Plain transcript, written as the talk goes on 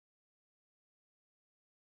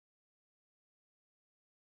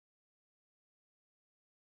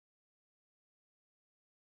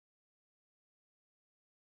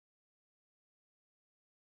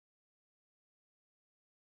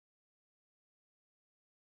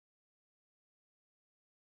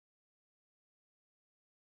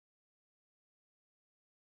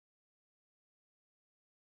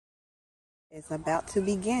It's about to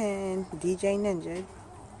begin. DJ Nynjah,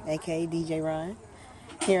 aka DJ Ron,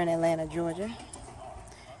 here in Atlanta, Georgia.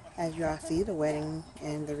 As y'all see, the wedding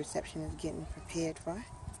and the reception is getting prepared for.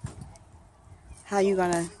 How you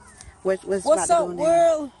gonna? What's about to up, go down?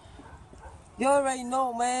 world? You already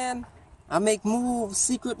know, man. I make moves,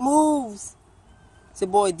 secret moves. It's your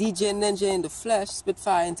boy DJ Nynjah in the flesh,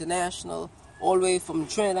 Spitfire International, all the way from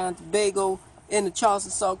Trinidad and Tobago, into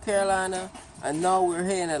Charleston, South Carolina, and now we're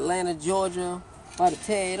here in Atlanta, Georgia. About to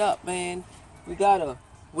tear it up, man. We got a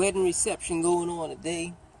wedding reception going on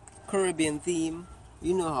today, Caribbean theme.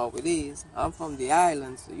 You know how it is. I'm from the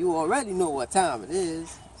island, so you already know what time it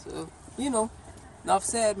is. So, you know, enough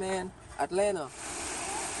said, man. Atlanta.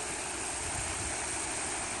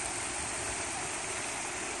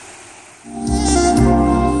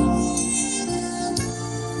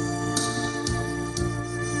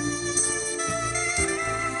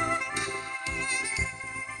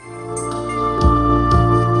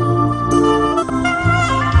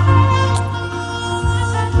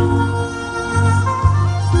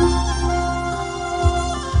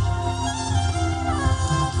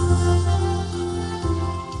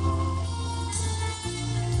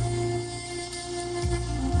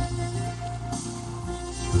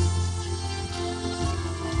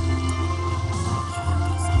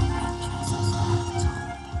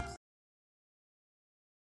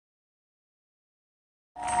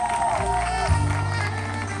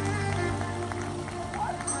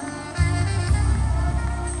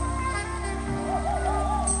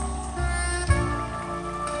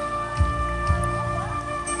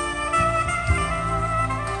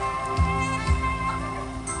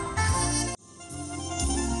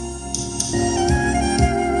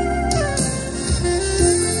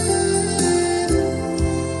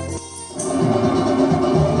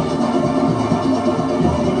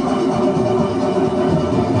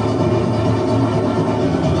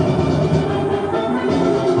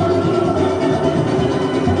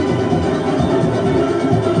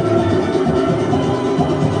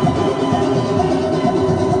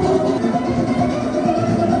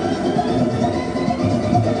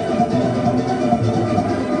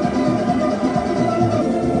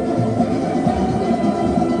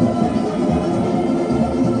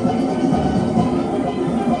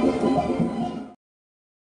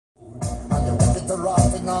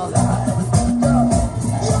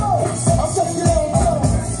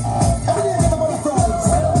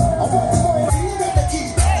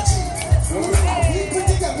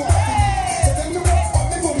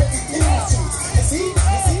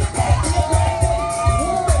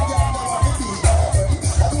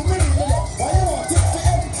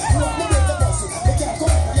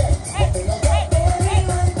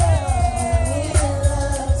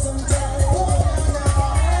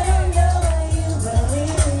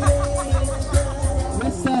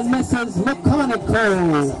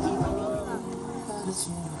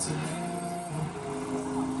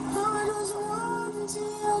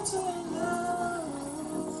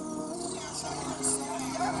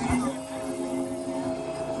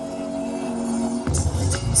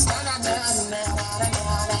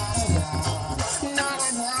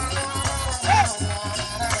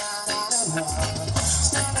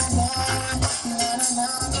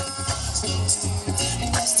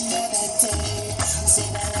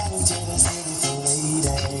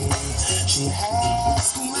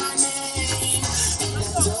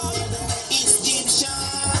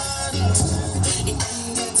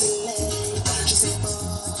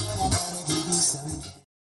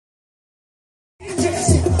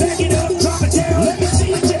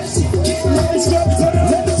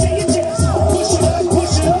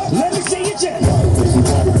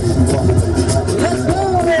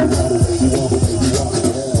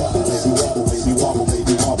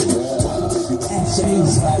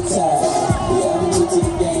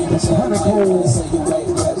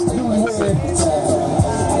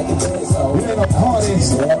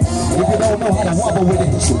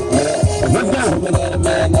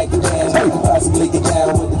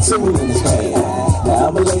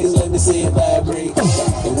 Now, my ladies, let me see it vibrate.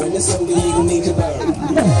 And when it's only